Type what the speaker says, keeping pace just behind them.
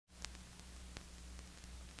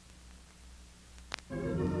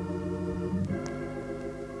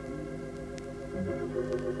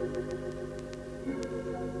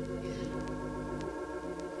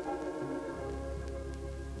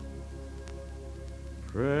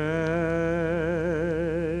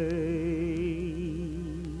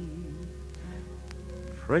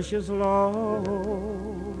Precious Lord.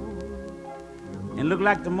 And look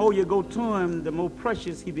like the more you go to him, the more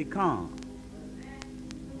precious he becomes.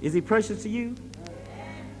 Is he precious to you?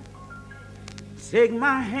 Take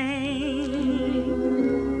my hand,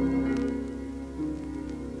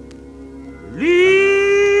 lead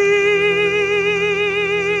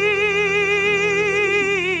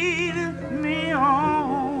me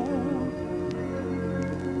on.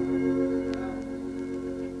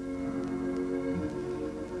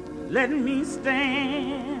 Let me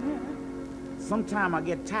stand. Sometimes I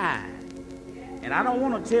get tired, and I don't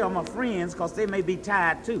want to tell my friends because they may be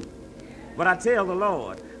tired too. But I tell the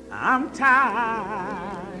Lord, I'm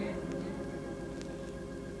tired.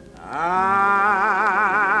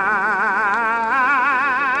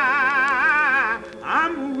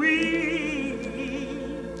 I'm weak.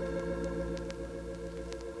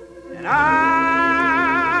 And I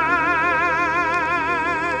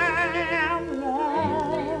am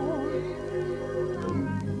worn.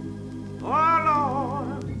 Oh,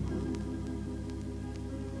 Lord.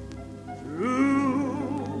 Through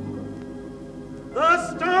the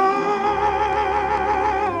storm,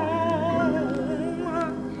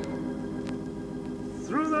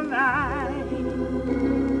 through the night,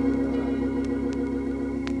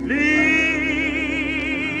 lead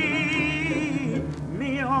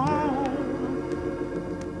me on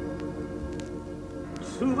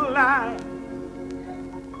to the light.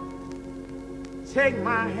 Take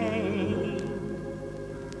my hand,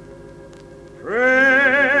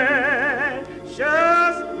 precious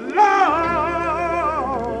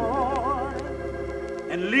Lord,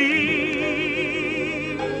 and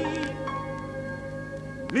lead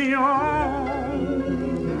me on.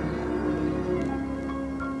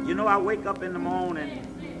 You know, I wake up in the morning,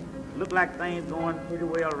 look like things going pretty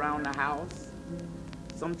well around the house.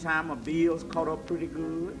 Sometimes my bills caught up pretty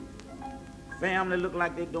good. Family look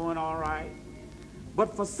like they're doing all right.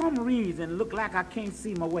 But for some reason, look like I can't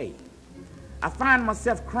see my way. I find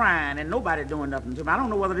myself crying and nobody doing nothing to me. I don't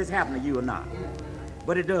know whether this happened to you or not,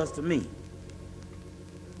 but it does to me.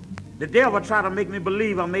 The devil tried to make me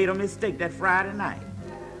believe I made a mistake that Friday night.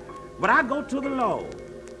 But I go to the Lord,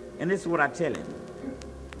 and this is what I tell him.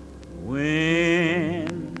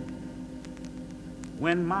 When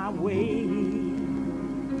my way,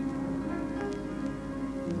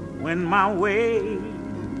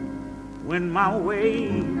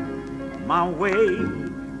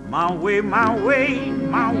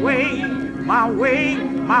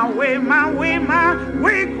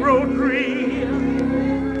 grow drear.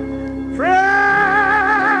 Precious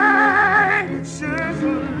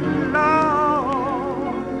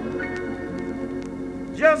Lord,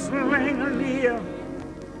 just linger near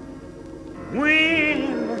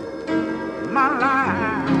when my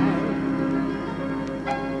life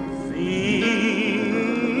seems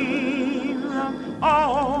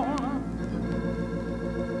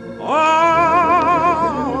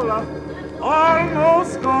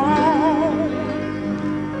almost gone.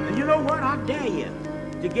 And you know what? I dare you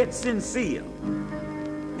to get sincere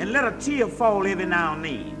and let a tear fall every now and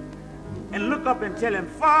then and look up and tell him,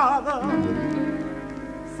 Father,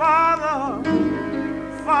 Father,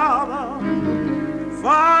 Father,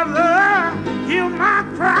 Father, hear my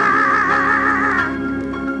cry.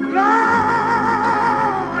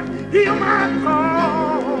 Lord, hear my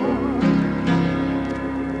call.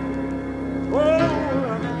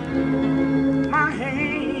 Hold my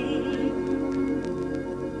hand,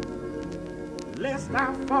 lest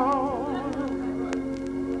I fall.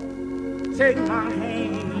 Take my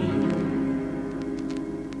hand,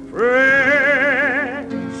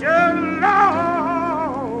 precious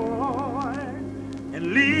Lord, and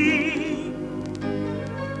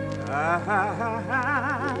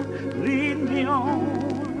lead me on.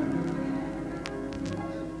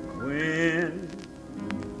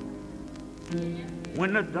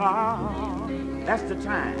 When the dark, that's the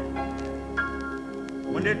time,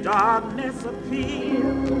 when the darkness appears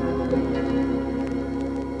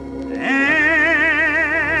and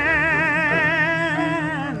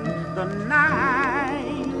the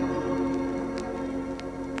night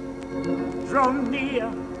draw near,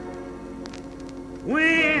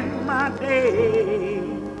 when my day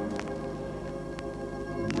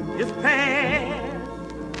is past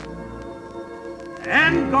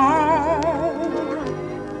and gone.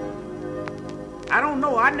 I don't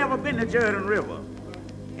know, I've never been to Jordan River,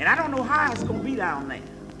 and I don't know how it's gonna be down there.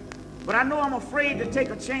 But I know I'm afraid to take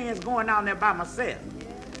a chance going down there by myself.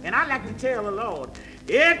 And I like to tell the Lord,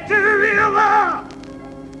 it's the river,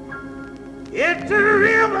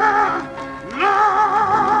 Lord.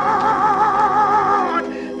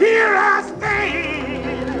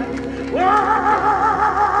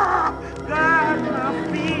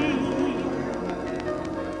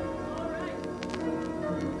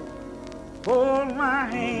 my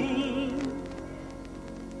hand,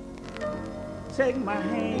 take my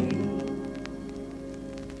hand.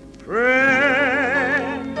 Pray